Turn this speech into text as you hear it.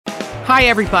Hi,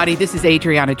 everybody. This is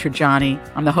Adriana Trajani.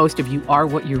 I'm the host of You Are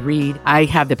What You Read. I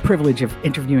have the privilege of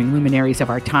interviewing luminaries of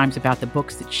our times about the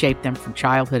books that shaped them from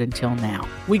childhood until now.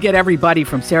 We get everybody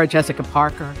from Sarah Jessica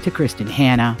Parker to Kristen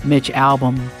Hanna, Mitch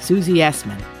Albom, Susie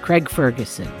Essman, Craig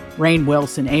Ferguson, Rainn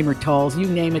Wilson, Amor Tolls, you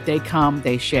name it, they come,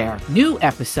 they share. New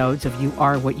episodes of You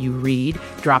Are What You Read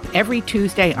drop every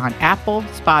Tuesday on Apple,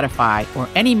 Spotify, or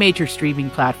any major streaming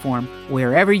platform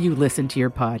wherever you listen to your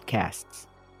podcasts.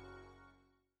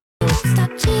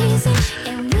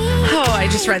 Oh, I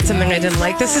just read something I didn't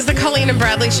like. This is the Colleen and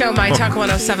Bradley Show, My Talk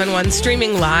 1071,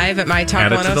 streaming live at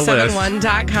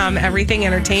MyTalk1071.com. Everything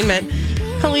Entertainment.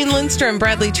 Colleen Lindstrom,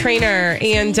 Bradley Trainer,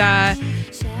 and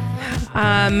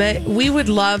we would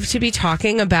love to be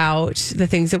talking about the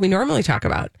things that we normally talk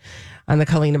about on the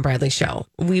Colleen and Bradley Show.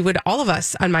 We would, all of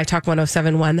us on My Talk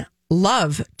 1071,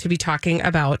 love to be talking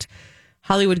about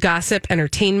Hollywood gossip,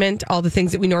 entertainment, all the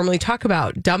things that we normally talk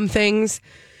about, dumb things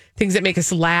that make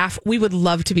us laugh. We would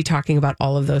love to be talking about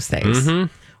all of those things.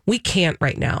 Mm-hmm. We can't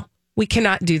right now. We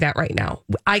cannot do that right now.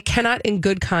 I cannot in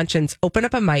good conscience open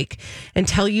up a mic and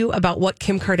tell you about what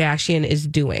Kim Kardashian is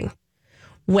doing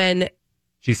when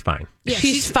she's fine. Yeah,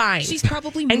 she's fine. She's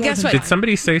probably more and guess what? Did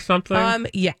somebody say something?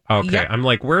 Yeah. Okay. Yep. I'm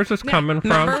like, where's this coming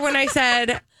from? Remember when I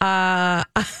said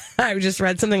I just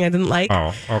read something I didn't like?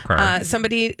 Oh, okay.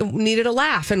 Somebody needed a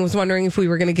laugh and was wondering if we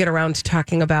were going to get around to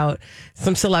talking about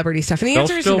some celebrity stuff. And the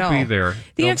answer is no. They'll still be there.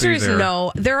 The answer is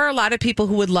no. There are a lot of people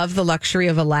who would love the luxury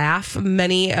of a laugh.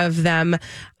 Many of them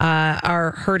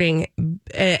are hurting,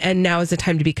 and now is the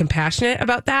time to be compassionate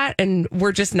about that. And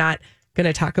we're just not going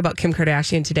to talk about Kim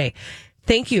Kardashian today.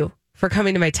 Thank you for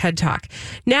coming to my TED Talk.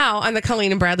 Now on the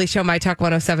Colleen and Bradley Show, My Talk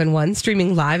 1071,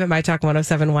 streaming live at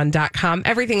MyTalk1071.com.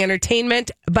 Everything Entertainment,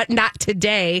 but not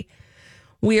today.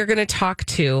 We are going to talk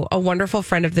to a wonderful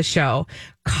friend of the show,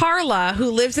 Carla, who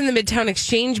lives in the Midtown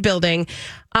Exchange building.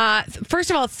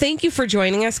 First of all, thank you for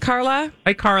joining us, Carla.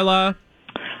 Hi, Carla.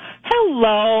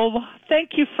 Hello.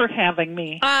 Thank you for having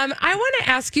me. I want to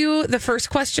ask you the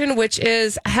first question, which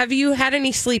is, have you had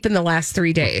any sleep in the last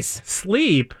 3 days?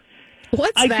 Sleep?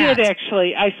 What's I that? did,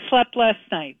 actually. I slept last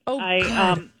night. Oh,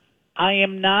 God. I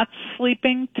am not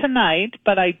sleeping tonight,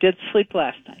 but I did sleep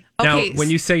last night. Okay. Now, when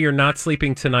you say you're not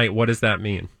sleeping tonight, what does that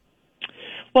mean?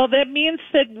 Well, that means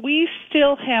that we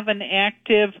still have an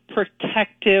active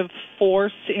protective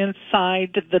force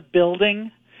inside the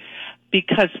building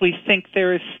because we think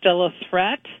there is still a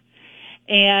threat.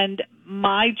 And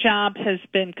my job has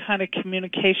been kind of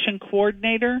communication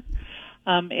coordinator,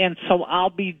 and so I'll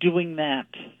be doing that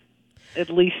at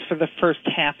least for the first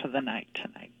half of the night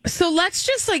tonight. So let's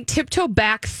just tiptoe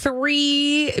back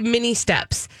 3 mini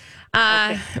steps.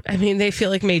 Okay. I mean, they feel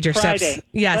like major Friday. steps.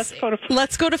 Yes.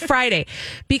 Let's go to Friday.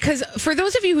 Because for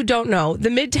those of you who don't know, the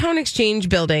Midtown Exchange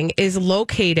building is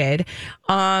located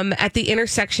at the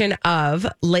intersection of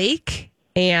Lake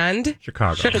and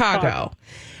Chicago.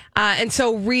 And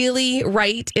so really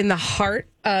right in the heart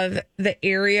of the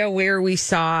area where we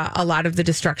saw a lot of the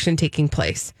destruction taking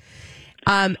place.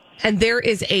 And there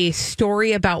is a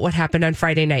story about what happened on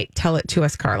Friday night. Tell it to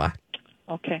us, Carla.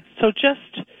 Okay. So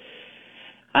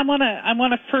I want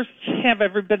to first have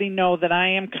everybody know that I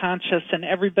am conscious and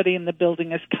everybody in the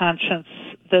building is conscious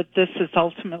that this is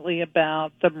ultimately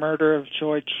about the murder of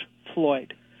George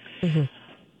Floyd. Mm-hmm.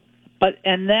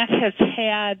 And that has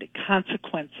had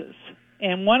consequences.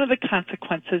 And one of the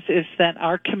consequences is that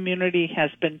our community has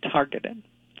been targeted.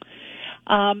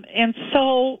 And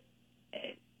so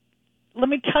let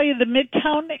me tell you, the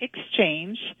Midtown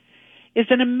Exchange is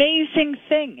an amazing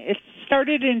thing. It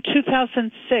started in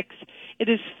 2006. It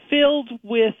is filled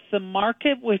with the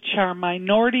market, which are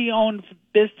minority-owned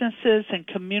businesses and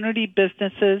community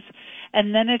businesses,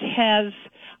 and then it has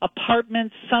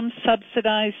apartments, some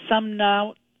subsidized, some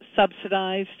not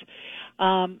subsidized,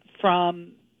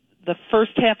 from the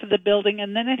first half of the building,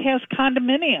 and then it has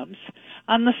condominiums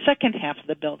on the second half of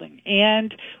the building.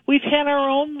 And we've had our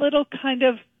own little kind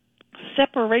of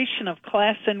separation of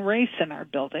class and race in our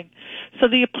building. So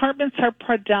the apartments are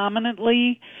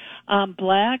predominantly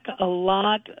black, a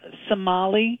lot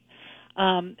Somali,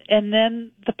 and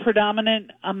then the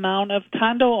predominant amount of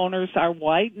condo owners are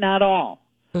white, not all.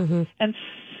 Mm-hmm. And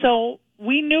so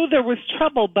we knew there was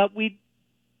trouble, but we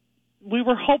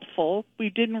were hopeful. We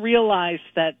didn't realize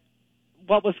that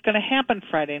what was going to happen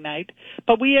Friday night,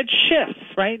 but we had shifts,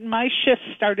 right? And my shift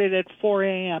started at 4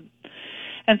 a.m.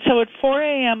 And so at 4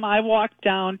 a.m., I walked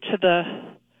down to the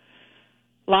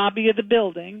lobby of the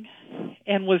building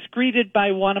and was greeted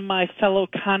by one of my fellow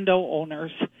condo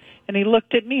owners. And he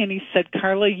looked at me and he said,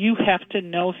 Carla, you have to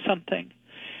know something,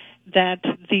 that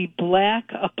the black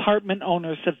apartment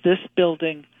owners of this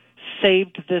building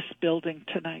saved this building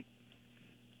tonight.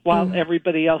 while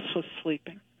everybody else was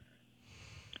sleeping.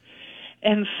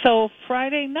 And so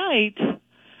Friday night,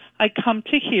 I come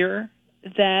to hear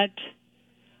that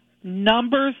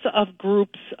numbers of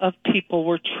groups of people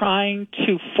were trying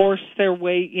to force their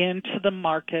way into the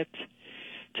market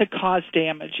to cause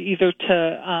damage, either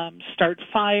to start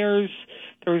fires.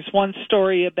 There was one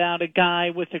story about a guy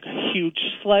with a huge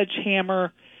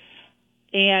sledgehammer,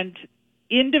 and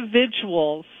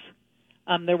individuals,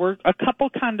 there were a couple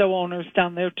condo owners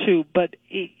down there too, but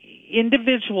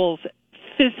individuals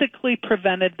physically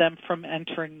prevented them from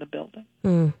entering the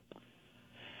building.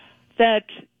 That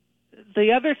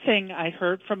the other thing I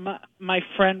heard from my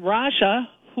friend Raja,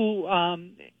 who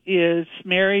is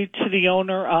married to the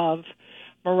owner of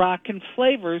Moroccan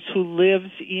Flavors, who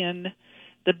lives in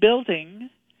the building,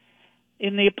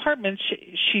 in the apartment,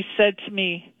 she said to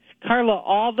me, Carla,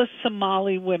 all the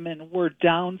Somali women were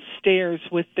downstairs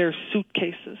with their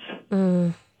suitcases.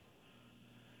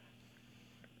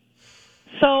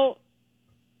 So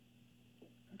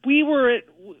we were at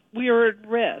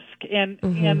risk, and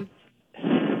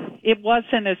it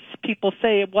wasn't, as people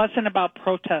say, it wasn't about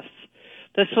protests.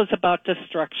 This was about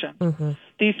destruction.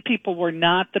 These people were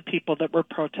not the people that were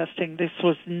protesting. This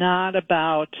was not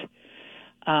about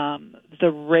the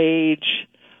rage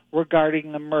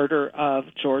regarding the murder of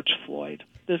George Floyd.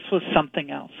 This was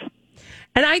something else.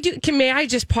 And may I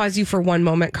just pause you for one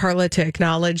moment, Carla, to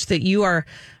acknowledge that you are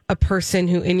a person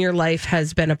who in your life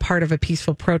has been a part of a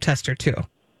peaceful protester too.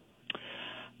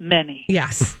 Many.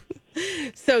 Yes.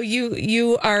 So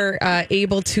you are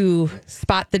able to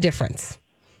spot the difference.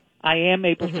 I am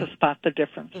able to spot the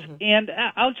difference. And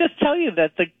I'll just tell you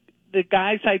that the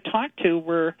guys I talked to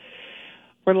were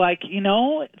like,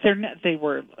 they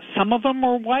were, some of them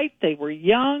were white, they were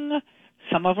young,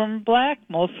 some of them black,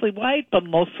 mostly white, but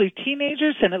mostly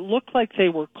teenagers, and it looked like they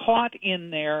were caught in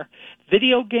their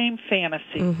video game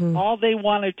fantasy. All they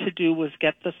wanted to do was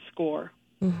get the score.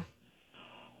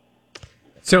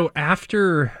 So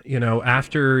after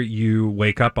you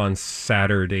wake up on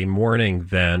Saturday morning,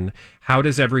 then how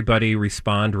does everybody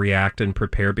respond, react, and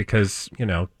prepare? Because,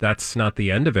 that's not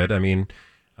the end of it. I mean,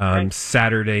 right.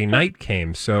 Saturday night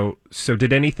came. So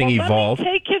did anything evolve? Let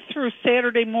me take you through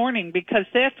Saturday morning, because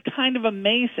that's kind of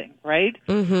amazing, right?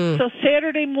 So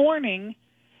Saturday morning,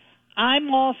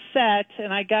 I'm all set,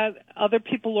 and I got other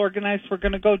people organized. We're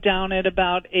going to go down at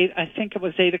about 8, I think it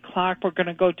was 8 o'clock. We're going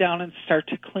to go down and start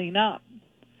to clean up.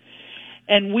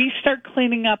 And we start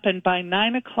cleaning up, and by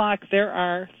 9 o'clock, there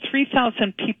are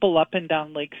 3,000 people up and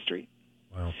down Lake Street.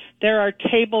 Wow. There are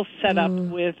tables set up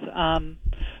with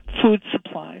food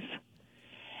supplies.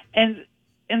 And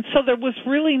so there was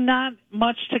really not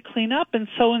much to clean up. And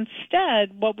so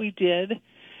instead, what we did,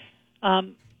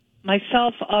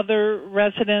 myself, other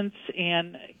residents,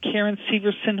 and Karen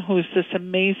Severson, who's this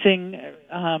amazing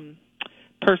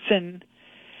person.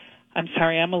 I'm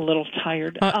sorry, I'm a little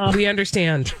tired. We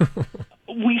understand.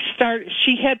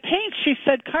 She had paint. She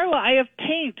said, Carla, I have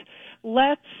paint.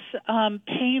 Let's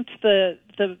paint the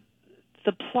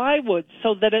plywood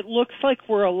so that it looks like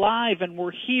we're alive and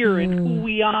we're here and who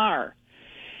we are.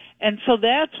 And so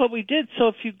that's what we did. So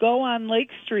if you go on Lake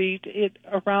Street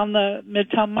around the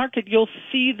Midtown Market, you'll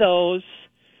see those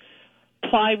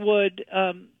plywood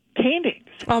paintings.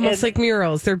 Almost like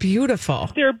murals. They're beautiful.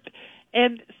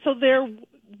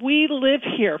 We live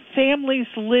here. Families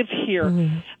live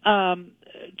here.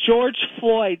 George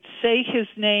Floyd, say his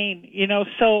name,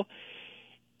 so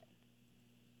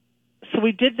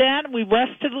we did that. We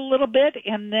rested a little bit,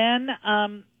 and then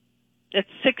at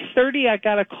 6:30, I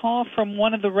got a call from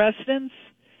one of the residents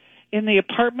in the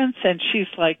apartments, and she's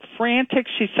like frantic.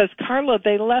 She says, Carla,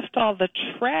 they left all the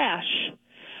trash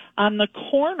on the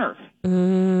corner.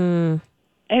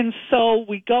 And so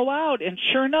we go out, and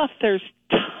sure enough,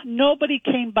 nobody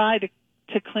came by to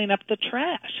clean up the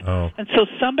trash. And so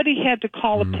somebody had to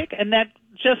call a pick, and that,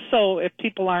 just so if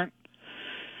people aren't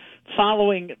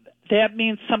following, that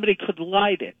means somebody could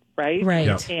light it, right? Right.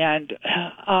 Yeah. And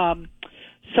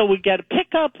so we get a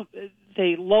pickup.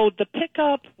 They load the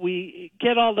pickup. We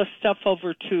get all the stuff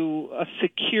over to a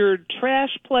secured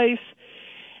trash place,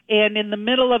 and in the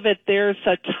middle of it, there's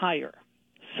a tire.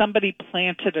 Somebody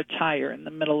planted a tire in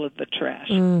the middle of the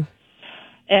trash.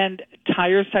 And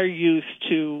tires are used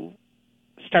to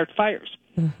start fires.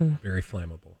 Very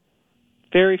flammable.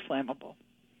 Very flammable.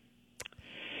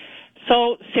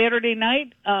 So Saturday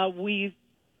night, we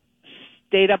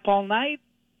stayed up all night.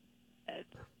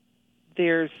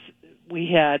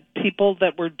 We had people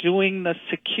that were doing the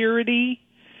security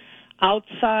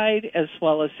outside as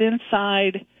well as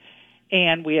inside,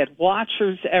 and we had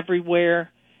watchers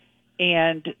everywhere,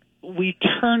 and we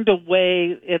turned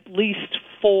away at least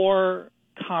 4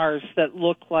 cars that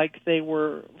looked like they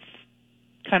were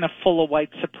kind of full of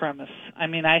white supremacists. I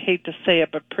mean, I hate to say it,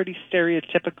 but pretty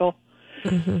stereotypical.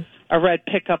 Mm-hmm. A red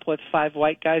pickup with 5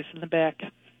 white guys in the back.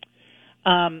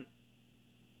 Out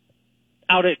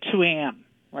at 2 a.m.,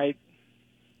 right?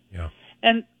 Yeah.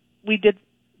 And we did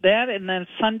that, and then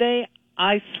Sunday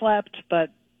I slept, but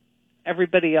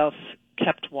everybody else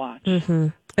kept watch. Mm-hmm.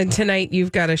 And tonight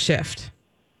you've got a shift.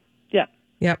 Yeah.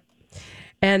 Yep.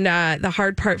 And the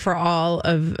hard part for all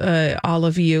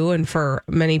of you and for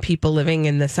many people living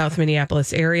in the South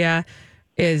Minneapolis area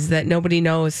is that nobody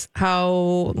knows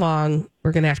how long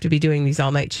we're going to have to be doing these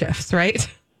all-night shifts, right?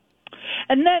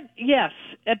 And then, yes,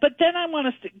 but then I want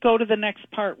us to go to the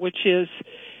next part, which is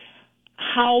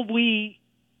how we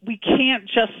can't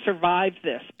just survive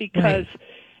this, because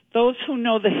those who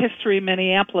know the history of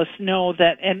Minneapolis know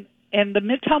that, and the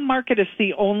Midtown Market is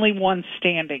the only one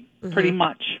standing, pretty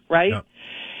much, right? Yeah.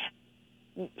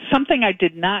 Something I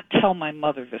did not tell my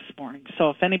mother this morning,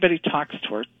 so if anybody talks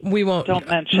to her, we won't. Don't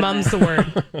mention Mom's that. The word.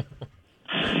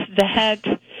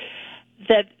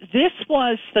 that this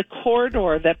was the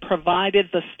corridor that provided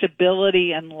the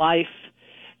stability and life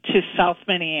to South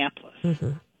Minneapolis.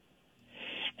 Mm-hmm.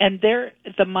 And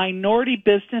the minority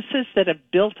businesses that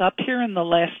have built up here in the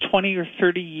last 20 or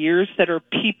 30 years that are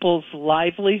people's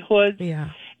livelihoods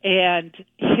and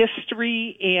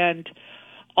history and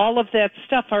all of that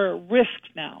stuff are at risk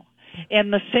now.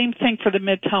 And the same thing for the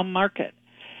Midtown Market.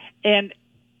 And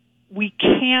we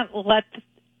can't let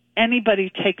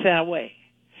anybody take that away,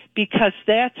 because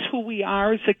that's who we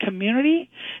are as a community,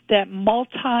 that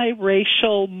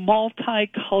multiracial,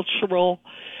 multicultural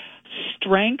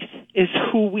strength is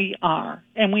who we are.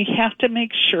 And we have to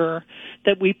make sure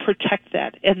that we protect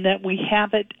that and that we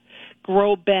have it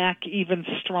grow back even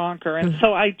stronger. And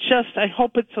so I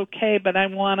hope it's okay, but I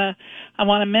want to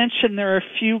mention there are a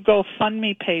few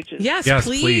GoFundMe pages. Yes,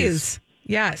 please.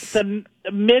 Yes. The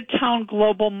Midtown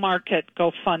Global Market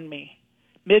GoFundMe,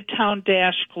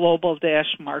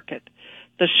 Midtown-Global-Market,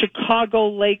 the Chicago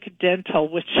Lake Dental,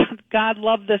 which God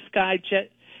love this guy,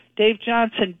 Dave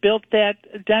Johnson, built that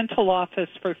dental office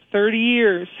for 30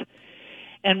 years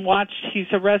and he's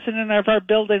a resident of our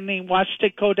building, and he watched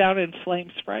it go down in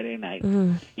flames Friday night.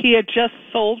 He had just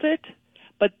sold it,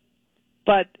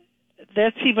 but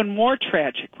that's even more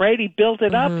tragic, right? He built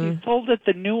it up, he sold it,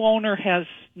 the new owner has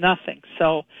nothing.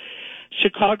 So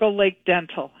Chicago Lake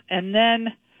Dental. And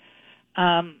then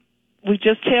we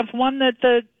just have one that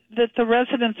the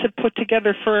residents have put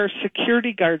together for our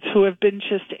security guards, who have been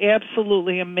just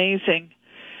absolutely amazing.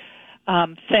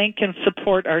 Thank and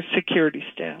support our security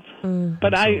staff.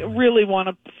 But I really want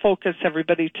to focus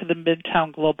everybody to the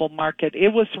Midtown Global Market. It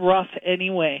was rough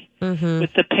anyway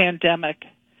with the pandemic.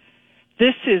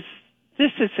 This is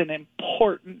an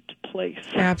important place.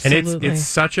 Absolutely. And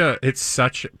it's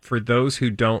such for those who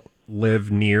don't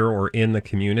live near or in the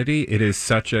community, it is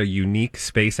such a unique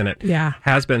space, and it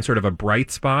has been sort of a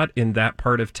bright spot in that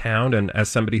part of town. And as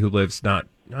somebody who lives I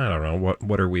don't know,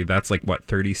 what are we? That's like, what,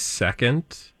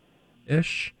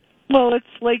 32nd-ish? Well, it's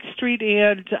Lake Street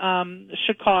and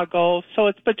Chicago, so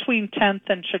it's between 10th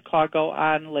and Chicago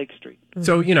on Lake Street.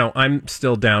 So, I'm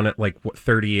still down at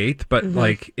 38th, but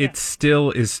it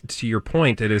still is, to your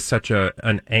point, it is such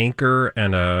an anchor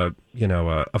and a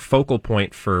focal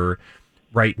point for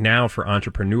right now for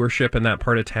entrepreneurship in that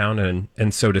part of town.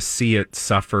 And so to see it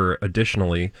suffer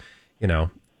additionally,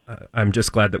 I'm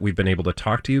just glad that we've been able to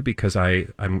talk to you, because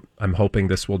I'm hoping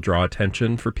this will draw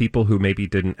attention for people who maybe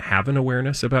didn't have an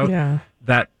awareness about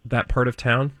that part of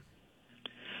town.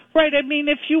 Right. I mean,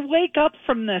 if you wake up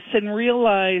from this and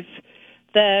realize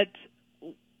that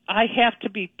I have to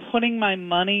be putting my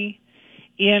money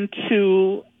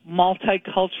into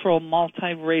multicultural,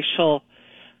 multiracial,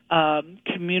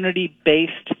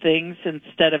 community-based things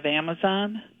instead of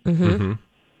Amazon,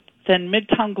 then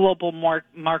Midtown Global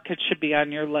Market should be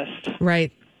on your list.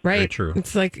 Right. Very true.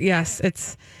 It's like, yes,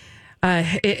 it's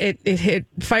it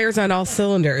fires on all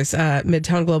cylinders.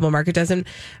 Midtown Global Market does. And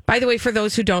by the way, for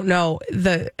those who don't know,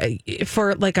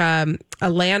 for like a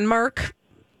landmark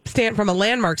from a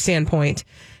landmark standpoint,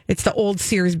 it's the old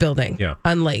Sears building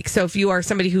on Lake. So if you are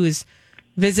somebody who's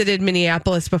visited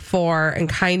Minneapolis before and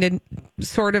kind of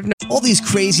sort of know. All these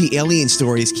crazy alien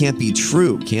stories can't be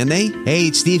true, can they? Hey,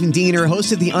 it's Stephen Diener,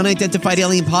 host of the Unidentified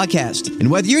Alien Podcast.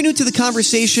 And whether you're new to the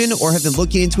conversation or have been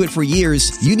looking into it for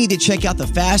years, you need to check out the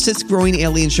fastest growing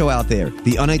alien show out there,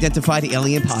 the Unidentified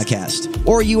Alien Podcast,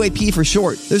 or UAP for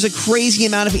short. There's a crazy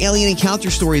amount of alien encounter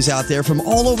stories out there from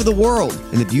all over the world.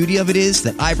 And the beauty of it is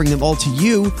that I bring them all to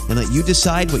you and let you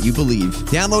decide what you believe.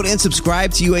 Download and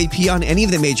subscribe to UAP on any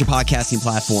of the major podcasting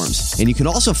platforms. And you can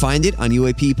also find it on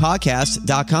UAPpodcast.com.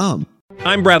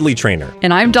 I'm Bradley Trainer.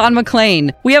 And I'm Don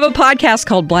McClain. We have a podcast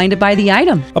called Blinded by the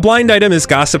Item. A blind item is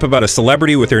gossip about a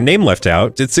celebrity with their name left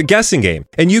out. It's a guessing game,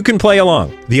 and you can play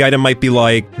along. The item might be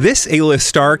like, this A-list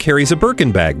star carries a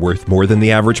Birkin bag worth more than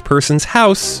the average person's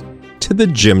house to the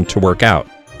gym to work out.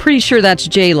 Pretty sure that's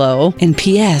J-Lo. And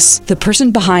P.S. the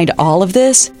person behind all of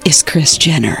this is Kris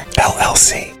Jenner,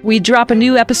 LLC. We drop a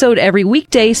new episode every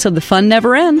weekday so the fun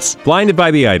never ends. Blinded by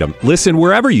the Item. Listen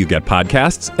wherever you get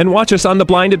podcasts and watch us on the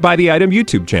Blinded by the Item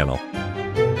YouTube channel.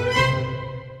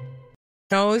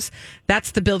 That's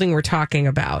the building we're talking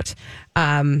about.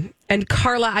 And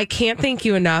Carla, I can't thank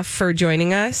you enough for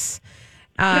joining us.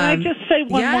 Can I just say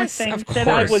one more thing that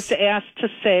I was asked to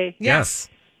say? Yes.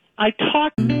 I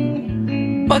talked...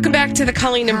 Welcome back to the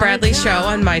Colleen and Bradley Show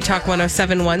on My Talk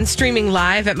 1071, streaming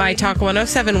live at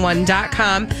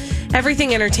mytalk1071.com.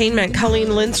 Everything Entertainment,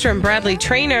 Colleen Lindstrom, Bradley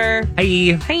Trainer.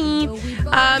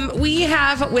 Hi. We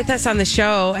have with us on the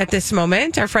show at this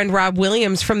moment our friend Rob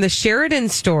Williams from the Sheridan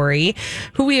Story,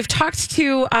 who we have talked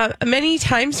to many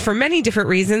times for many different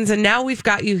reasons, and now we've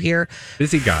got you here.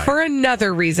 Busy guy. For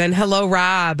another reason. Hello,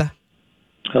 Rob.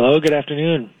 Hello, good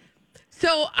afternoon.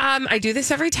 So I do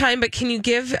this every time, but can you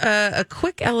give a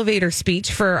quick elevator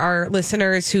speech for our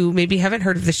listeners who maybe haven't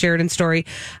heard of the Sheridan Story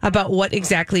about what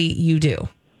exactly you do?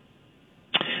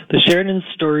 The Sheridan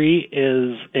Story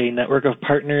is a network of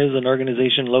partners, an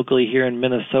organization locally here in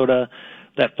Minnesota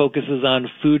that focuses on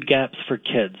food gaps for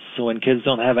kids. So when kids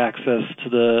don't have access to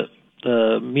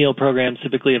the meal programs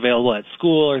typically available at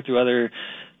school or through other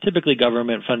typically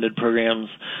government-funded programs.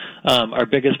 Our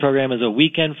biggest program is a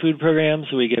weekend food program,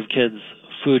 so we give kids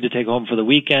food to take home for the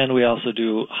weekend. We also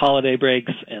do holiday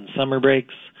breaks and summer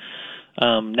breaks.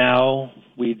 Now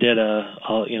we did a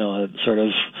sort of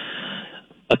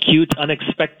acute,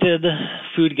 unexpected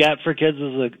food gap for kids is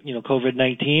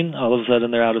COVID-19. All of a sudden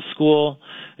they're out of school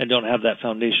and don't have that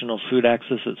foundational food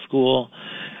access at school.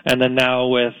 And then now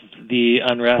with the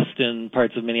unrest in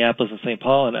parts of Minneapolis and St.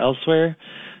 Paul and elsewhere,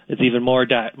 it's even more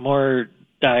dire,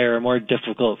 more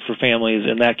difficult for families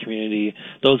in that community,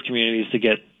 those communities, to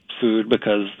get food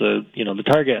because the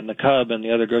Target and the Cub and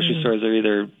the other grocery stores are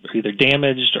either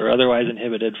damaged or otherwise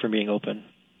inhibited from being open.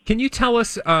 Can you tell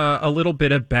us a little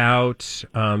bit about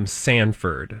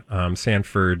Sanford?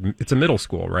 Sanford, it's a middle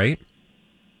school, right?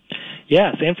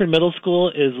 Yeah, Sanford Middle School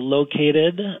is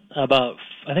located about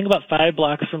 5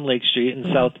 blocks from Lake Street in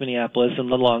South Minneapolis in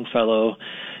the Longfellow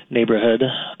neighborhood.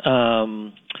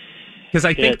 Because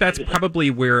I think that's probably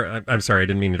where, I'm sorry, I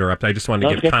didn't mean to interrupt. I just wanted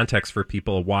to give context for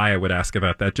people why I would ask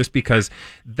about that, just because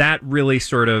that really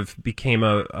sort of became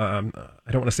I don't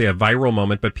want to say a viral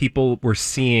moment, but people were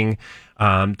seeing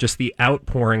just the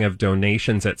outpouring of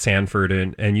donations at Sanford,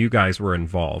 and you guys were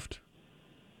involved.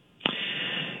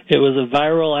 It was a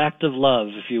viral act of love,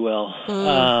 if you will.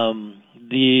 So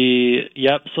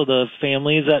the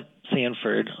families at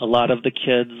Sanford, a lot of the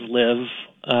kids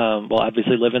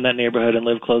obviously live in that neighborhood and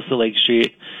live close to Lake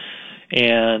Street.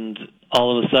 And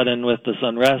all of a sudden, with this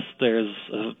unrest, there's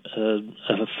a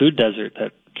food desert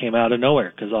that came out of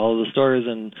nowhere because all of the stores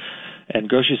and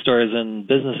grocery stores and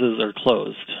businesses are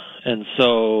closed. And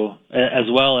so, as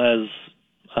well as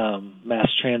mass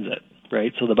transit,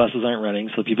 right? So the buses aren't running,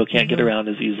 so people can't get around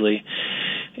as easily.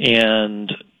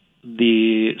 And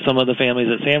some of the families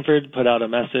at Sanford put out a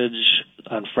message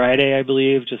on Friday, I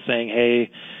believe, just saying, hey,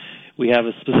 we have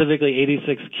specifically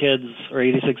 86 kids or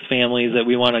 86 families that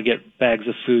we want to get bags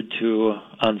of food to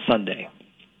on Sunday.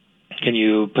 Can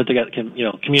you put together,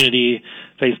 community,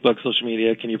 Facebook, social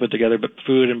media, can you put together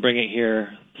food and bring it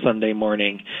here Sunday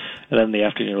morning? And then in the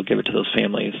afternoon we'll give it to those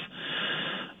families.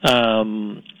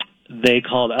 They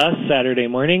called us Saturday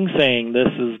morning saying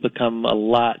this has become a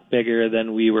lot bigger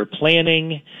than we were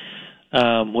planning,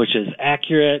 which is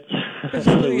accurate.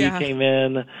 So we came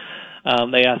in.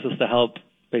 They asked us to help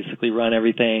basically run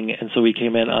everything. And so we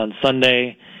came in on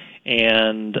Sunday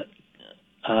and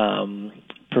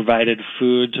provided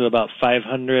food to about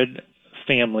 500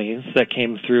 families that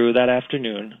came through that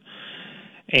afternoon.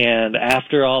 And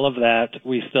after all of that,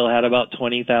 we still had about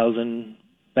 20,000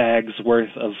 bags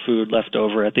worth of food left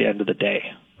over at the end of the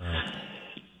day. Wow.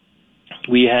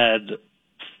 We had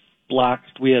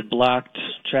blocked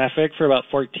traffic for about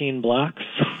 14 blocks.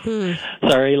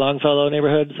 Sorry, Longfellow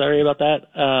neighborhood. Sorry about that.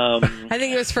 I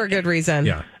think it was for a good reason.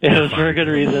 Yeah, it was for a good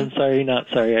reason. Sorry, not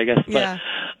sorry, I guess. But, yeah.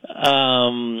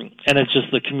 And it's just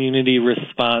the community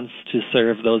response to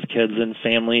serve those kids and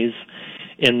families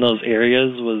in those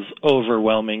areas was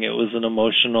overwhelming. It was an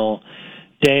emotional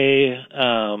day.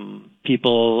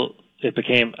 It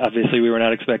became, obviously we were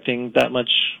not expecting that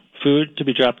much food to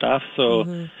be dropped off,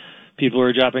 so people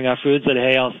were dropping off food, said,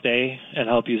 hey, I'll stay and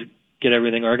help you get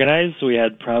everything organized. So we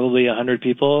had probably 100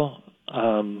 people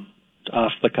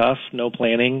off the cuff, no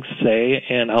planning, say,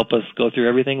 and help us go through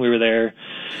everything. We were there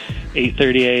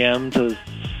 8:30 a.m. to,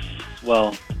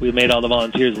 well, we made all the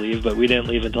volunteers leave, but we didn't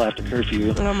leave until after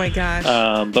curfew. Oh, my gosh.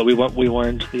 But we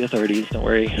warned the authorities, don't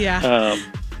worry. Yeah.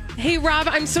 Hey, Rob,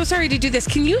 I'm so sorry to do this.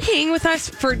 Can you hang with us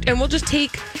and we'll just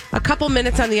take a couple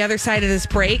minutes on the other side of this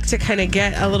break to kind of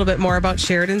get a little bit more about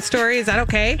Sheridan's story? Is that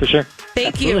okay? For sure.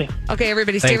 Thank you. Okay,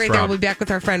 everybody, stay right there. We'll be back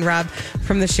with our friend Rob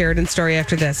from the Sheridan story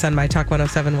after this on My Talk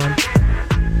 1071.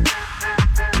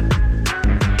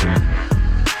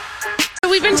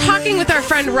 We've been talking with our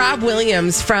friend Rob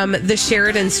Williams from the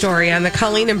Sheridan story on the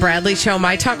Colleen and Bradley Show,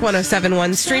 My Talk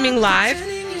 1071, streaming live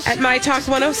at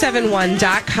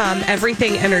mytalk1071.com,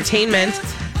 everything entertainment.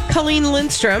 Colleen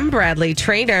Lindstrom, Bradley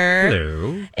Trainer.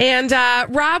 Hello. And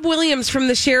Rob Williams from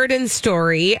the Sheridan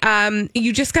story.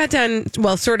 You just got done,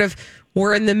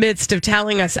 we're in the midst of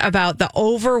telling us about the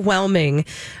overwhelming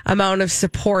amount of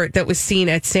support that was seen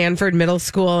at Sanford Middle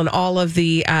School and all of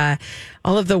the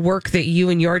work that you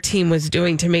and your team was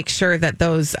doing to make sure that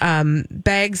those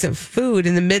bags of food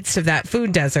in the midst of that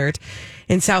food desert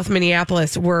in South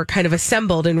Minneapolis were kind of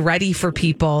assembled and ready for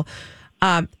people.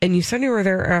 And you said you were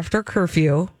there after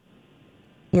curfew.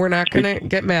 We're not going to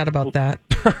get mad about that.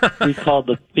 We called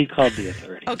the authorities.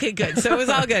 Okay, good. So it was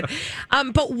all good.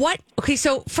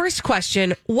 So first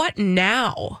question, what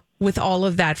now with all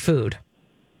of that food?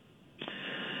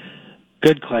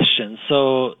 Good question.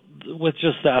 So with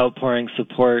just the outpouring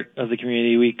support of the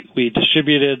community, we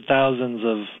distributed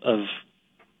thousands of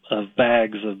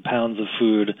bags of pounds of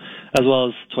food, as well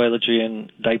as toiletry and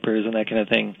diapers and that kind of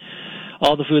thing.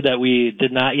 All the food that we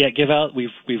did not yet give out, we've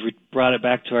brought it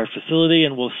back to our facility,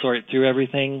 and we'll sort through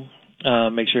everything,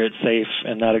 make sure it's safe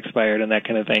and not expired and that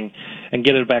kind of thing, and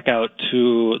get it back out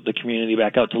to the community,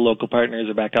 back out to local partners,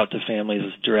 or back out to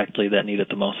families directly that need it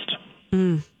the most.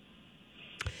 Mm.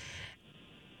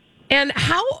 And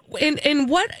how, in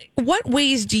what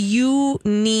ways do you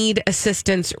need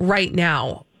assistance right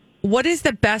now? What is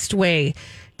the best way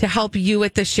to help you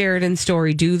at the Sheridan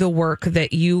story do the work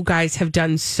that you guys have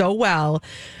done so well?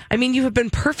 I mean, you have been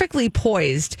perfectly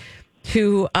poised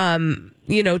to,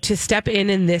 to step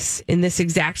in this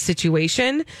exact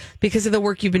situation because of the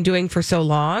work you've been doing for so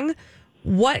long.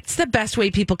 What's the best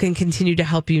way people can continue to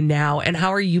help you now, and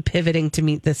how are you pivoting to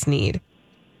meet this need?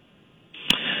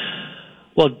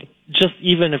 Well, just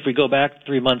even if we go back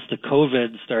 3 months to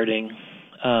COVID starting,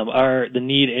 the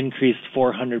need increased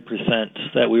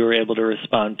 400% that we were able to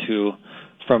respond to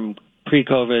from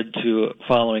pre-COVID to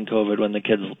following COVID when the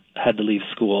kids had to leave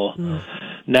school. Mm.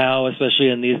 Now, especially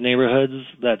in these neighborhoods,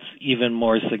 that's even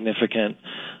more significant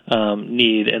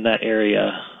need in that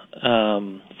area.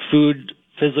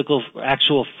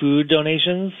 Actual food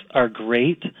donations are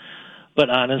great,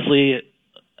 but honestly,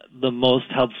 the most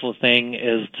helpful thing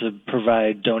is to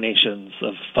provide donations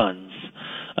of funds.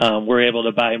 We're able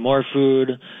to buy more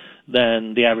food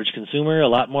than the average consumer, a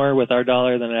lot more with our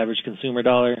dollar than an average consumer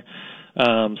dollar.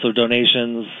 So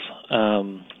donations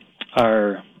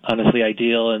are honestly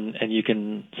ideal, and you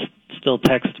can still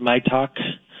text My Talk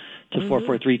to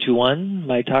 44321,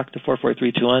 My Talk to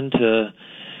 44321 to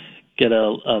get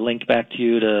a link back to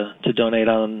you to donate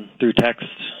on through text.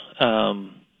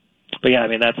 But yeah, I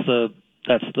mean, that's the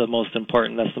most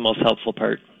important, that's the most helpful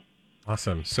part.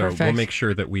 Awesome. So Perfect. We'll make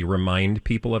sure that we remind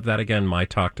people of that again. My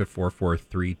Talk to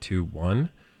 44321,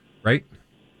 right?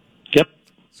 Yep.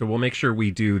 So we'll make sure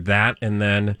we do that. And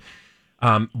then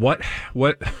what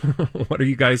what are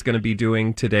you guys going to be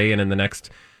doing today and in the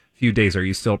next few days? Are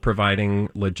you still providing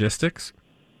logistics?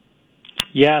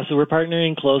 Yeah, so we're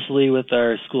partnering closely with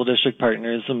our school district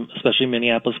partners, especially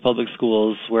Minneapolis Public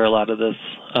Schools, where a lot of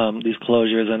these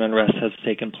closures and unrest has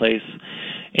taken place.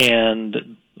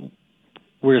 And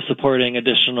we're supporting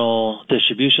additional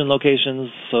distribution locations.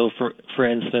 So, for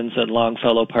instance, at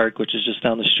Longfellow Park, which is just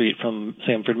down the street from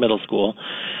Sanford Middle School,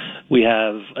 we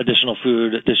have additional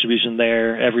food distribution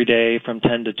there every day from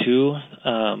 10 to 2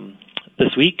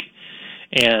 this week.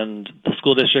 And the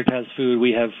school district has food,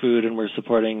 we have food, and we're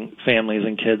supporting families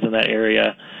and kids in that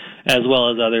area, as well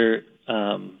as other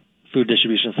food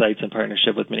distribution sites in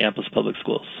partnership with Minneapolis Public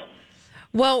Schools.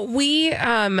 Well,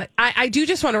 I do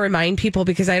just want to remind people,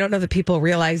 because I don't know that people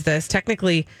realize this.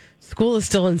 Technically, school is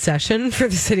still in session for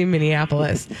the city of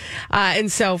Minneapolis.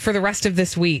 And so for the rest of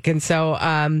this week. And so,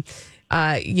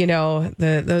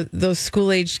 those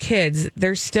school-aged kids,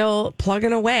 they're still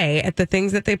plugging away at the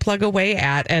things that they plug away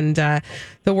at. And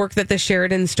the work that the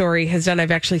Sheridan story has done,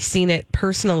 I've actually seen it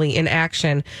personally in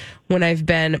action when I've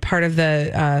been part of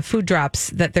the food drops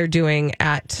that they're doing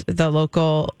at the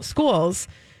local schools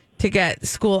to get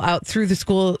school out through the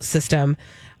school system.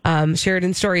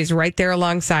 Sheridan Story is right there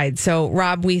alongside. So,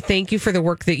 Rob, we thank you for the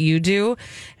work that you do.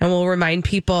 And we'll remind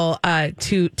people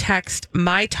to text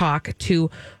My Talk to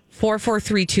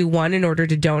 44321 in order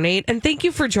to donate. And thank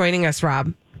you for joining us,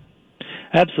 Rob.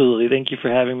 Absolutely. Thank you for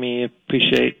having me.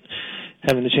 Appreciate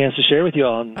having the chance to share with you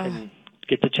all and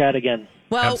get to chat again.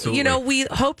 Well, Absolutely. We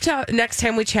hope to next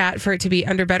time we chat for it to be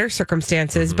under better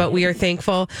circumstances, but we are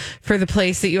thankful for the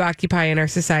place that you occupy in our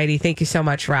society. Thank you so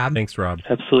much, Rob. Thanks, Rob.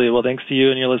 Absolutely. Well, thanks to you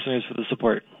and your listeners for the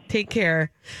support. Take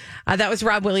care. That was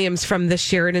Rob Williams from the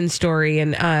Sheridan Story.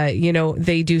 And,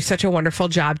 they do such a wonderful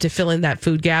job to fill in that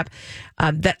food gap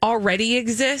that already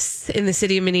exists in the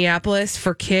city of Minneapolis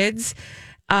for kids.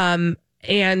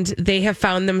 And they have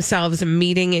found themselves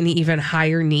meeting an even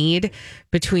higher need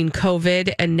between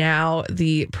COVID and now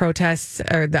the protests,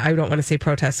 I don't want to say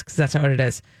protests because that's not what it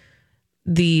is.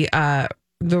 The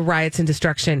riots and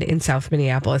destruction in South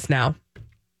Minneapolis now.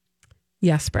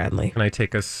 Yes, Bradley. Can I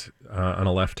take us on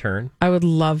a left turn? I would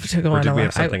love to go Or on did a we have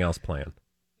left. something else planned?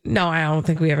 No, I don't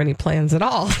think we have any plans at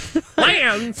all.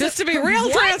 Plans? Just to be real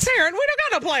transparent, we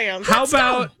don't got no plans. How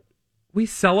about we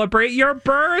celebrate your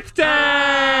birthday?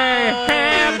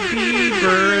 Happy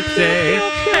birthday.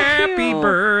 Happy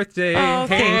birthday. Oh,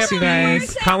 thanks, you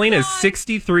guys. Colleen is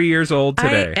 63 years old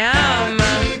today. I am.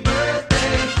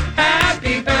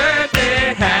 Happy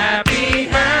birthday. Happy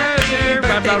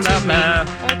birthday.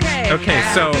 Okay,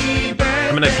 so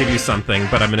I'm going to give you something,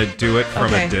 but I'm going to do it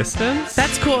from a distance.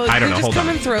 That's cool. I don't know. Just Hold come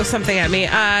on. and throw something at me.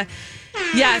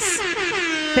 Yes.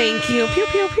 Thank you. Pew,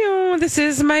 pew, pew. This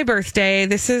is my birthday.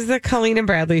 This is the Colleen and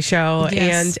Bradley show.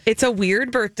 Yes. And it's a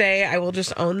weird birthday. I will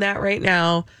just own that right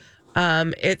now.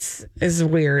 It's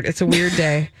weird. It's a weird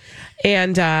day.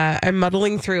 And I'm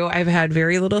muddling through. I've had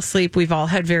very little sleep. We've all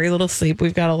had very little sleep.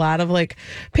 We've got a lot of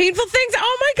painful things.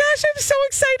 Oh my gosh, I'm so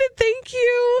excited. Thank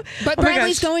you. But Oh my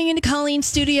Bradley's gosh. going into Colleen's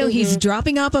studio. He's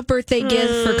dropping off a birthday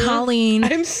gift for Colleen.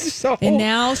 I'm so And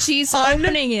now she's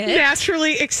opening it.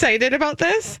 naturally excited about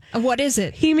this. What is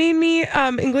it? He made me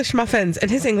English muffins,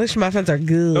 and his English muffins are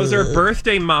good. Those are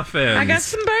birthday muffins. I got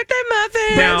some birthday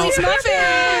muffins. Now- Bradley's muffins.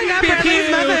 I got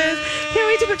Bradley's muffins. Can't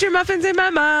wait to put your muffins in my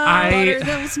mouth. Butter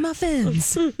those muffins.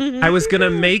 I was going to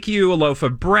make you a loaf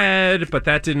of bread, but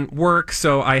that didn't work,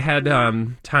 so I had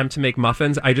time to make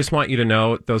muffins. I just want you to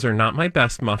know those are not my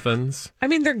best muffins. I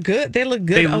mean, they're good. They look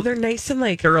good. They're nice and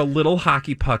They're a little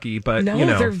hockey pucky, but No,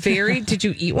 they're very. Did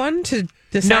you eat one to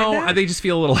decide No, that? they just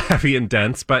feel a little heavy and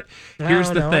dense, but here's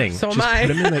the no. thing. So am just I.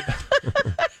 put them in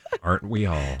the... Aren't we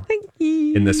all? Thank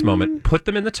you. In this moment. Put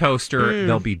them in the toaster.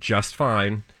 They'll be just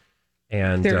fine.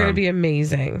 And They're going to be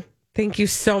amazing. Thank you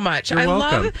so much. You're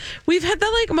welcome. love. We've had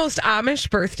the most Amish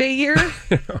birthday year.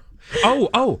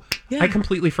 Oh, Yeah. I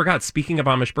completely forgot. Speaking of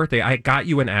Amish birthday, I got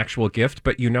you an actual gift,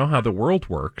 but you know how the world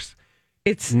works.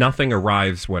 It's Nothing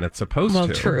arrives when it's supposed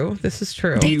to. true. This is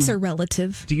true. Dates are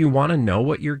relative. Do you want to know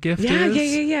what your gift Yeah,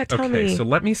 is? yeah. Tell okay, me. so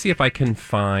let me see if I can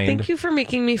find. Thank you for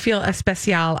making me feel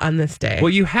especial on this day.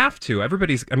 Well, you have to.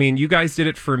 You guys did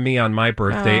it for me on my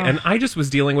birthday, Oh. and I just was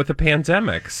dealing with a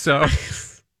pandemic. So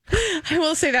I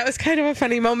will say that was kind of a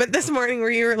funny moment this morning where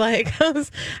you were like,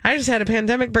 I just had a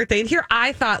pandemic birthday. And here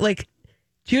I thought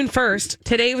June 1st,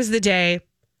 today was the day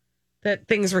that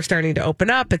things were starting to open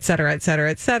up, et cetera, et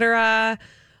cetera, et cetera.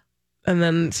 And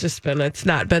then it's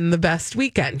not been the best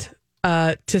weekend,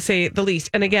 to say the least.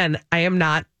 And again, I am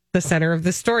not the center of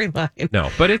the storyline. no,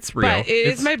 but it's real. But it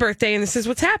is my birthday, and this is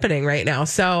what's happening right now.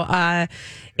 So,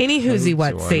 any whoozy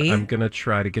whatsy. I'm going to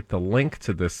try to get the link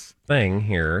to this thing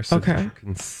here so that you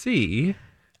can see.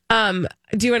 Do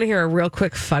you want to hear a real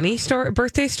quick funny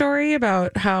birthday story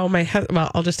about how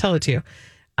well, I'll just tell it to you.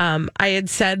 I had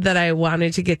said that I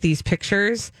wanted to get these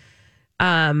pictures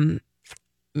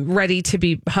ready to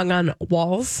be hung on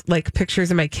walls, like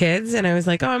pictures of my kids. And I was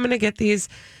like, I'm going to get these.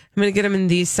 I'm going to get them in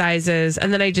these sizes.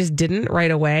 And then I just didn't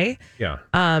right away. Yeah.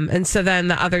 And so then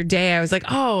the other day I was like,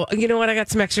 oh, you know what? I got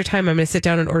some extra time. I'm going to sit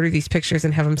down and order these pictures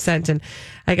and have them sent. And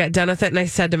I got done with it. And I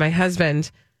said to my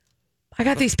husband, I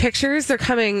got these pictures. They're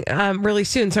coming really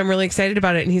soon. So I'm really excited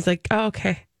about it. And he's like, oh,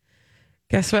 okay.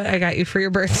 Guess what? I got you for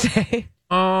your birthday.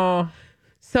 Oh.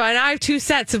 So and I have 2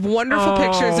 sets of wonderful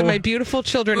pictures of my beautiful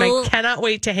children. I cannot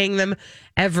wait to hang them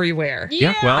everywhere.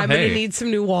 Yeah, well, I'm going to need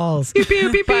some new walls. Pew, pew,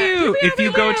 pew, pew. If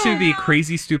you go to the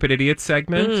Crazy Stupid Idiots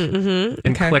segment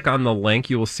and click on the link,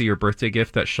 you will see your birthday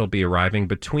gift that shall be arriving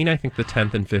between, I think, the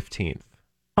 10th and 15th.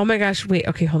 Oh my gosh. Wait.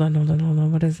 Okay. Hold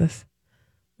on. What is this?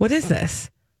 What is this?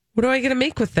 What do I get to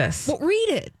make with this? Well, read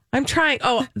it. I'm trying.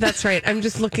 Oh, that's right. I'm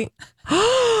just looking.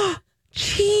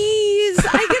 Cheese.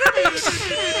 I get to make cheese.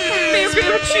 Pew,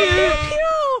 pew,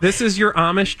 pew. This is your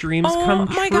Amish dreams come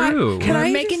my true. God. Can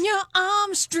I making your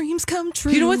Amish dreams come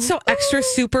true? Do you know what's so extra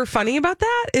super funny about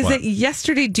that? Is that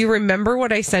yesterday, do you remember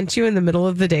what I sent you in the middle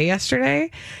of the day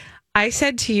yesterday? I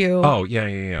said to you, Oh,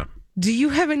 yeah. do you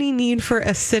have any need for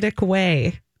acidic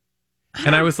whey?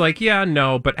 And I was like, yeah,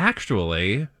 no, but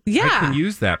actually, Yeah. I can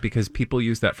use that because people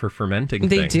use that for fermenting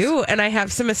They things. do. And I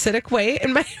have some acidic whey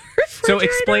in my refrigerator. So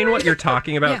explain what you're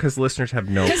talking about because listeners have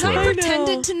no Because clue. I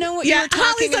pretended to know what you were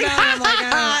talking about. I'm like,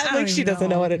 I don't she even doesn't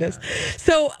know what it is.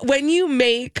 So when you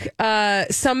make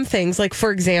some things, like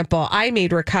for example, I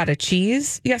made ricotta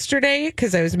cheese yesterday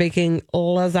because I was making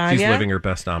lasagna. She's living her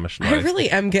best Amish life. I really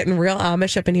am getting real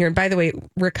Amish up in here. And by the way,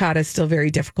 ricotta is still very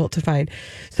difficult to find.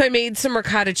 So I made some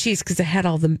ricotta cheese because I had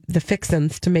all the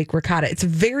fixins to make ricotta. It's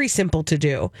very simple to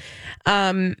do.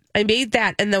 I made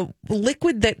that, and the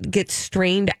liquid that gets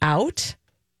strained out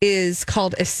is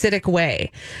called acidic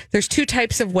whey. There's two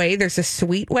types of whey. There's a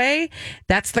sweet whey.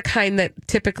 That's the kind that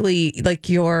typically like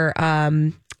your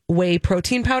whey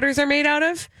protein powders are made out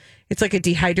of. It's like a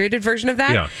dehydrated version of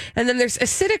that. Yeah. And then there's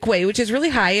acidic whey, which is really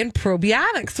high in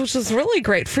probiotics, which is really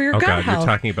great for your gut God, health. you're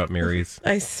talking about Mary's.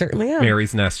 I certainly am.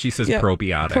 Mary's Nest. She says Yep.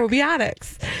 probiotic.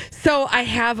 Probiotics. So I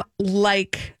have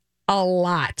like a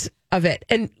lot of it.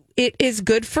 And it is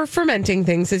good for fermenting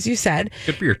things, as you said.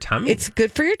 Good for your tummy. It's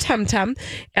good for your tum-tum.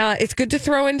 It's good to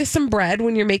throw into some bread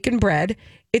when you're making bread.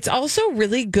 It's also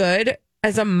really good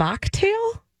as a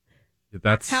mocktail.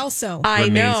 That's How so? I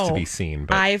remains know. to be seen.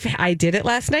 But I did it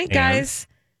last night, guys.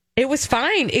 It was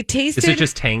fine. It tasted. is it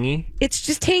just tangy? It's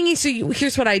just tangy. So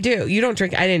here's what I do. You don't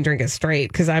drink. I didn't drink it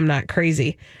straight because I'm not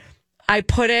crazy. I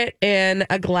put it in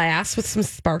a glass with some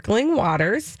sparkling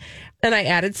waters, and I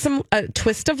added a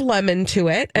twist of lemon to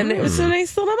it, and it was a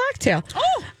nice little mocktail.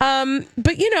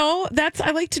 But you know,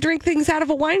 I like to drink things out of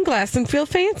a wine glass and feel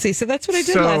fancy. So that's what I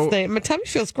did last night. My tummy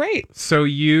feels great. So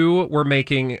you were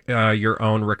making your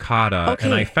own ricotta, Okay.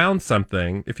 and I found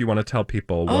something. If you want to tell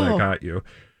people what I got you.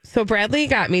 So Bradley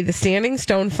got me the Standing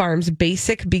Stone Farms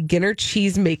Basic Beginner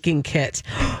Cheese Making Kit.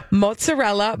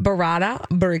 Mozzarella, burrata,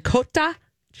 ricotta,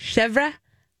 chèvre,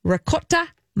 ricotta,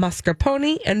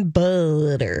 mascarpone, and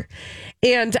butter.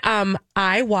 And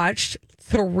I watched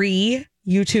 3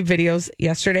 YouTube videos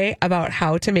yesterday about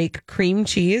how to make cream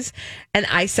cheese. And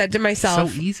I said to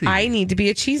myself, So easy. I need to be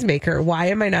a cheesemaker. Why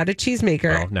am I not a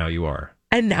cheesemaker? Well, now you are.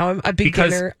 And now I'm a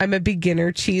beginner. I'm a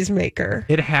beginner cheesemaker.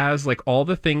 It has like all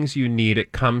the things you need.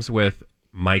 It comes with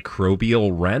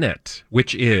microbial rennet,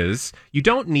 which is, you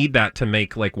don't need that to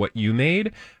make like what you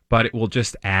made, but it will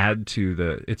just add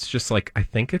to it's just like, I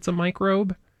think it's a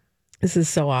microbe. This is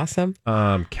so awesome.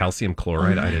 Calcium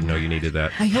chloride. I didn't know you needed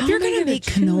that. I hope you're am I going to gonna make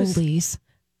choose?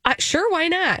 cannolis. Sure, why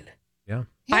not? Yeah.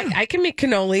 I can make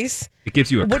cannolis. It gives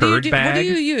you a curd bag. What do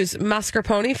you use?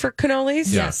 Mascarpone for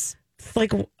cannolis? Yes. It's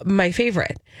like my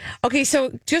favorite. Okay,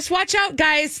 so just watch out,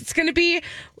 guys. It's going to be.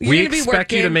 We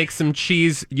expect you to make some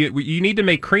cheese. You need to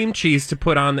make cream cheese to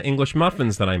put on the English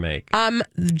muffins that I make.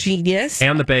 Genius.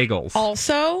 And the bagels.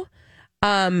 Also,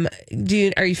 are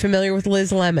you familiar with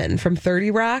Liz Lemon from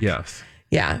 30 Rock? Yes.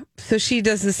 Yeah. So she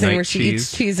does this thing Night where she cheese.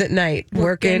 eats cheese at night.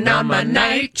 Working on my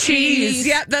night cheese.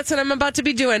 Yep, that's what I'm about to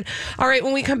be doing. All right,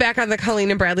 when we come back on the Colleen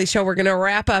and Bradley Show, we're going to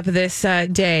wrap up this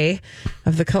day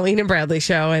of the Colleen and Bradley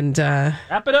Show. And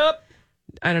wrap it up.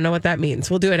 I don't know what that means.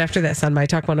 We'll do it after this on My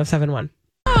Talk 1071.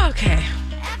 Okay.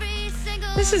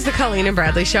 This is the Colleen and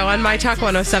Bradley Show on My Talk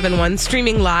 1071,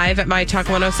 streaming live at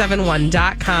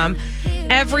mytalk1071.com.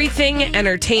 Everything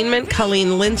Entertainment.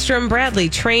 Colleen Lindstrom, Bradley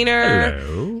Trainer.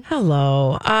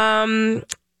 Hello. Hello.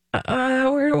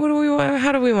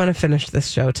 How do we want to finish this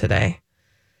show today?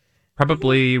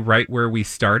 Probably right where we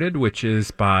started, which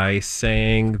is by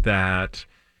saying that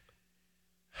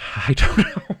I don't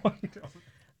know.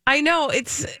 I know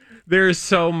it's There's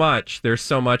so much,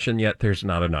 and yet there's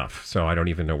not enough. So I don't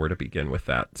even know where to begin with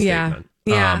that statement.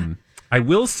 Yeah. I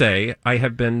will say I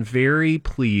have been very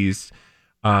pleased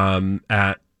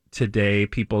at today,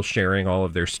 people sharing all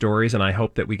of their stories, and I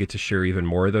hope that we get to share even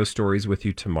more of those stories with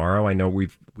you tomorrow. I know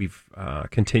we've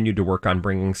continued to work on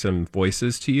bringing some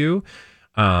voices to you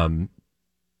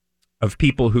of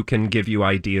people who can give you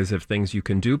ideas of things you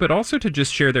can do, but also to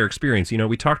just share their experience. You know,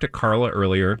 we talked to Carla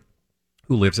earlier,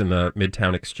 who lives in the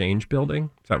Midtown Exchange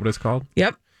building. Is that what it's called?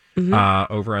 Yep.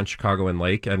 Mm-hmm. Over on Chicago and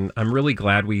Lake. And I'm really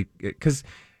glad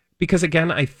because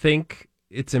again, I think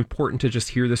it's important to just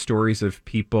hear the stories of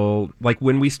people, like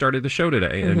when we started the show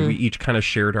today, and we each kind of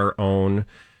shared our own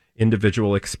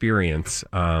individual experience.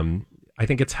 I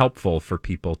think it's helpful for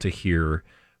people to hear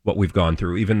what we've gone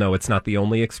through, even though it's not the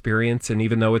only experience, and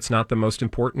even though it's not the most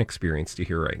important experience to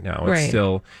hear right now.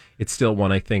 It's still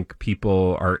one I think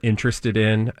people are interested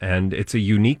in, and it's a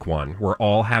unique one. We're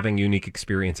all having unique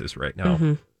experiences right now.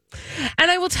 Mm-hmm. And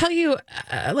I will tell you,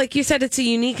 like you said, it's a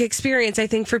unique experience. I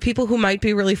think for people who might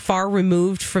be really far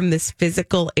removed from this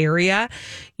physical area,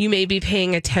 you may be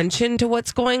paying attention to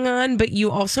what's going on, but you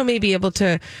also may be able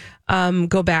to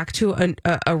go back to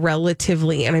a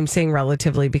relatively, and I'm saying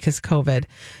relatively because COVID,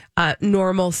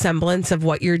 normal semblance of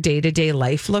what your day-to-day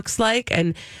life looks like.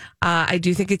 And I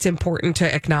do think it's important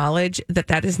to acknowledge that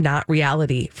that is not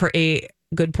reality for a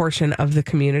good portion of the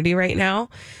community right now.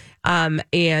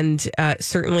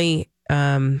 Certainly,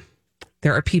 there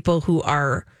are people who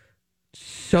are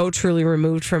so truly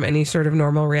removed from any sort of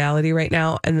normal reality right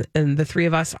now. And the three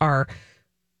of us are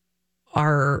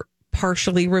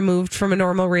partially removed from a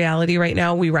normal reality right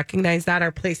now. We recognize that,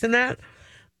 our place in that,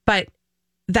 but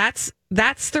that's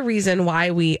the reason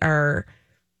why we are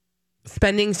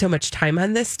spending so much time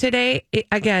on this today.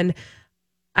 Again,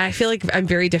 I feel like I'm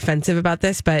very defensive about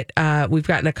this, but we've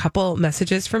gotten a couple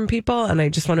messages from people, and I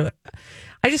just want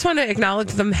to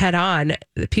acknowledge them head on.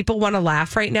 People want to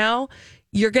laugh right now.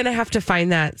 You're going to have to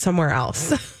find that somewhere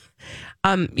else.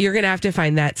 You're going to have to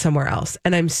find that somewhere else.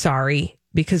 And I'm sorry,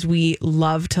 because we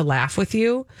love to laugh with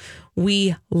you.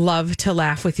 We love to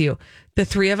laugh with you. The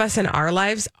three of us in our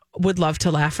lives would love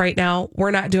to laugh right now.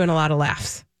 We're not doing a lot of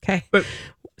laughs. Okay.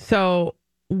 So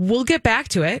we'll get back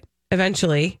to it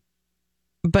eventually,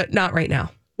 but not right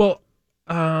now. Well,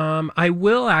 I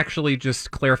will actually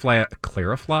just clarify.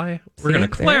 We're going to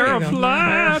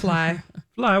clarify.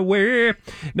 Fly away.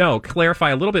 No, clarify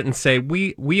a little bit and say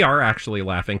we are actually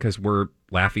laughing because we're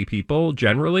laughy people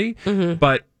generally,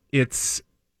 but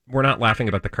we're not laughing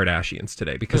about the Kardashians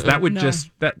today because that would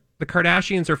the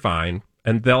Kardashians are fine.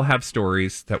 And they'll have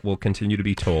stories that will continue to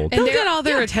be told. And they'll get all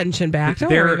their attention back.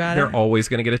 Don't worry about it. They're always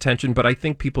going to get attention. But I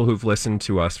think people who've listened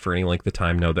to us for any length of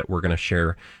time know that we're going to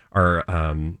share our,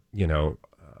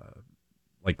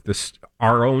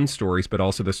 our own stories, but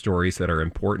also the stories that are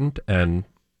important. And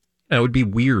it would be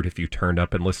weird if you turned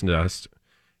up and listened to us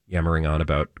yammering on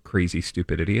about crazy,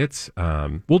 stupid idiots.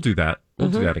 We'll do that.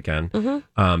 We'll do that again.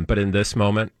 But in this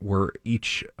moment, we're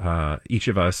each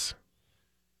of us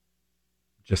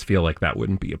just feel like that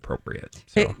wouldn't be appropriate.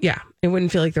 So. It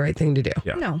wouldn't feel like the right thing to do.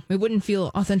 Yeah. No, it wouldn't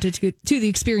feel authentic to the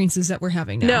experiences that we're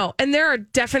having now. No, and there are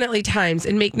definitely times,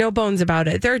 and make no bones about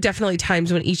it, there are definitely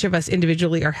times when each of us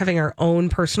individually are having our own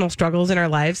personal struggles in our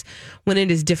lives when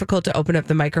it is difficult to open up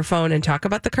the microphone and talk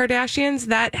about the Kardashians.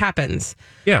 That happens.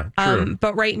 Yeah, true.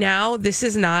 But right now, this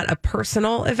is not a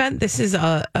personal event. This is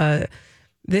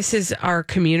this is our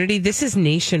community. This is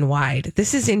nationwide.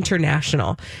 This is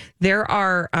international. There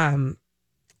are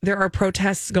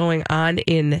protests going on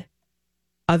in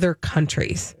other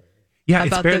countries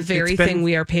about the very thing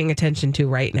we are paying attention to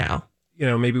right now.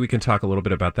 Maybe we can talk a little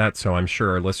bit about that. So I'm sure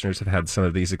our listeners have had some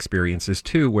of these experiences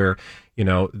too, where,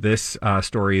 this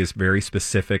story is very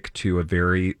specific to a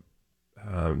very,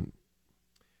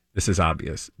 this is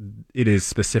obvious. It is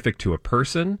specific to a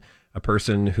person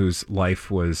whose life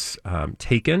was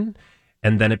taken.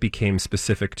 And then it became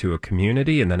specific to a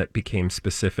community, and then it became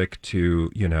specific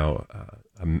to,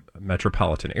 a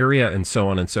metropolitan area, and so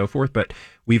on and so forth. But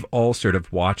we've all sort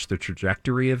of watched the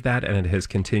trajectory of that, and it has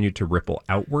continued to ripple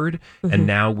outward. And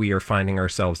now we are finding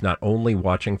ourselves not only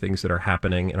watching things that are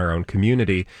happening in our own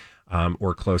community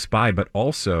or close by, but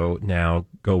also now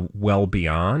go well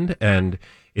beyond. And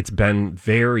it's been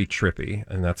very trippy,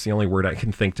 and that's the only word I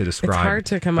can think to describe. It's hard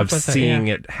to come up with seeing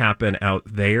it happen out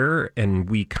there. And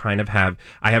we kind of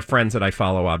I have friends that I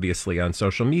follow obviously on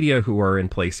social media who are in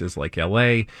places like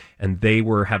LA, and they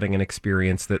were having an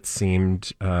experience that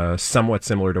seemed somewhat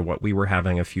similar to what we were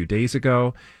having a few days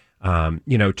ago.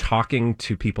 Talking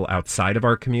to people outside of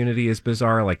our community is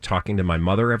bizarre, like talking to my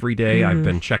mother every day. I've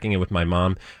been checking in with my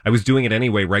mom. I was doing it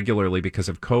anyway regularly because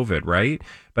of COVID, right?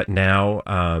 But now,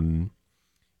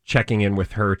 checking in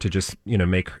with her to just,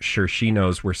 make sure she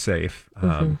knows we're safe.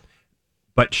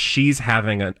 But she's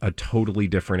having a totally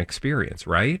different experience,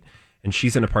 right? And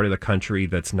she's in a part of the country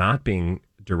that's not being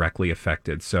directly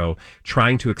affected. So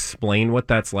trying to explain what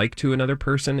that's like to another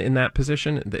person in that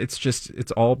position,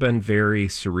 it's all been very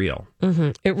surreal.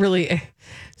 It really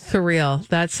surreal.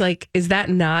 That's like, is that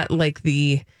not like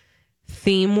the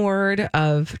theme word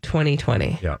of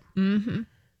 2020? Yeah.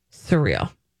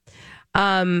 Surreal.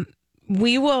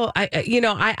 We will,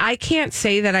 I can't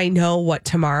say that I know what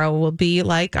tomorrow will be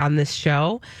like on this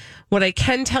show. What I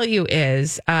can tell you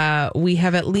is we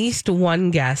have at least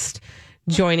one guest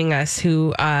joining us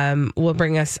who will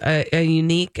bring us a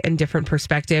unique and different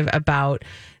perspective about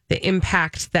the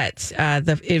impact that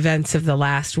the events of the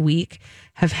last week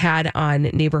have had on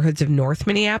neighborhoods of North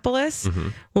Minneapolis.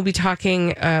 We'll be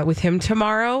talking with him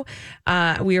tomorrow.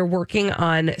 We are working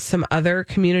on some other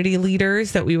community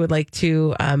leaders that we would like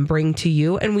to bring to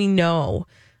you. And we know,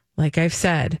 like I've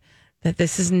said, that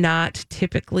this is not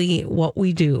typically what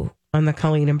we do on the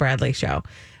Colleen and Bradley show.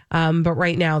 But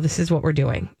right now, this is what we're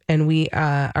doing. And we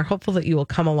are hopeful that you will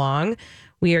come along.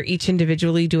 We are each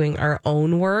individually doing our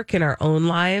own work in our own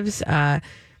lives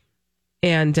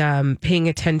and paying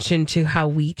attention to how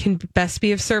we can best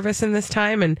be of service in this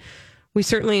time. And we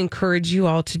certainly encourage you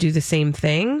all to do the same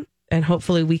thing. And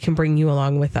hopefully we can bring you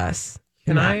along with us.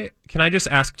 Can I just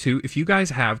ask too, if you guys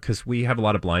have, because we have a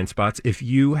lot of blind spots, if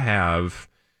you have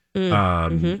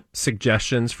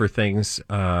suggestions for things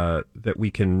that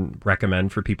we can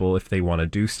recommend for people if they want to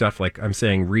do stuff, like I'm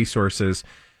saying resources,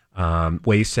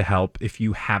 ways to help. If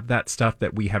you have that stuff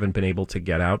that we haven't been able to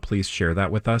get out, please share that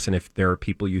with us. And if there are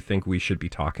people you think we should be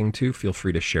talking to, feel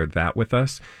free to share that with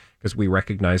us, because we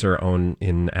recognize our own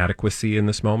inadequacy in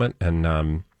this moment.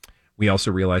 And we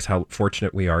also realize how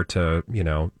fortunate we are to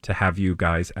have you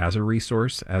guys as a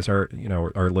resource, as our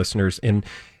listeners. And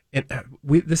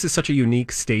this is such a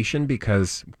unique station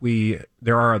because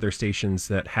there are other stations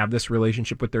that have this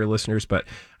relationship with their listeners, but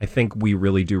I think we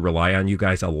really do rely on you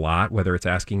guys a lot, whether it's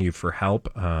asking you for help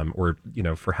or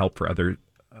for help for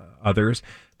others,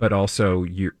 but also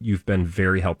you've been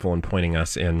very helpful in pointing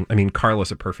us in. I mean,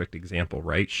 Carla's a perfect example,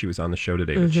 right? She was on the show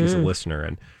today, but she's a listener,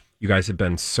 and you guys have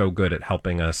been so good at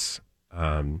helping us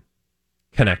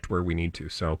connect where we need to.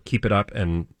 So keep it up,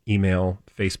 and email,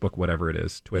 Facebook, whatever it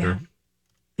is, Twitter.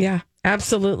 Yeah,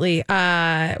 absolutely.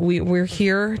 We're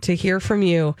here to hear from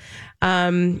you.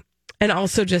 And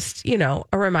also just, a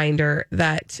reminder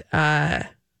that I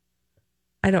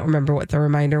don't remember what the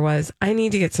reminder was. I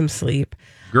need to get some sleep.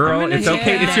 Girl, it's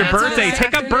okay. It's your birthday.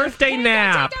 Take a birthday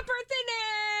nap.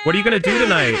 What are you going to do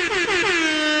tonight?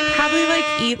 Probably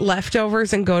eat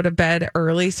leftovers and go to bed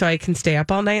early so I can stay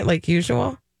up all night like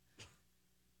usual.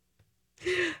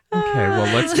 Okay,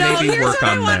 well, let's maybe work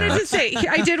on that.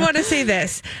 I did want to say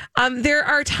this. There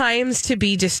are times to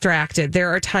be distracted. There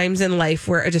are times in life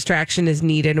where a distraction is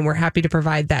needed, and we're happy to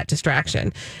provide that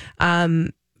distraction.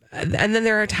 And then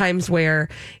there are times where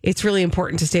it's really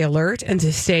important to stay alert and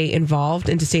to stay involved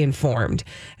and to stay informed.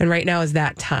 And right now is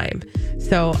that time.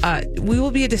 So we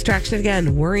will be a distraction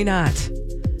again. Worry not.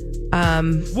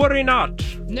 Worry not.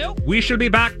 Nope. We shall be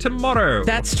back tomorrow.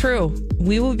 That's true.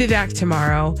 We will be back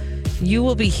tomorrow. You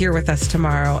will be here with us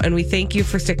tomorrow, and we thank you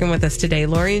for sticking with us today.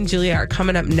 Lori and Julia are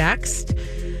coming up next.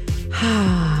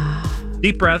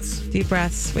 Deep breaths. Deep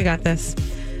breaths. We got this.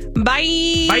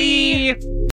 Bye. Bye.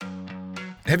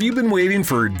 Have you been waiting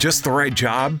for just the right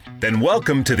job? Then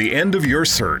welcome to the end of your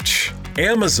search.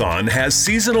 Amazon has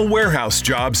seasonal warehouse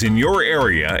jobs in your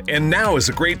area, and now is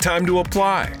a great time to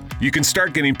apply. You can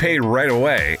start getting paid right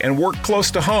away and work close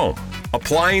to home.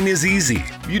 Applying is easy.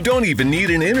 You don't even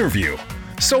need an interview.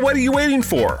 So what are you waiting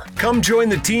for? Come join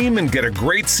the team and get a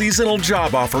great seasonal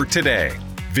job offer today.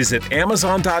 Visit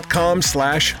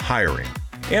Amazon.com/hiring.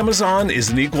 Amazon is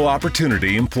an equal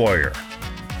opportunity employer.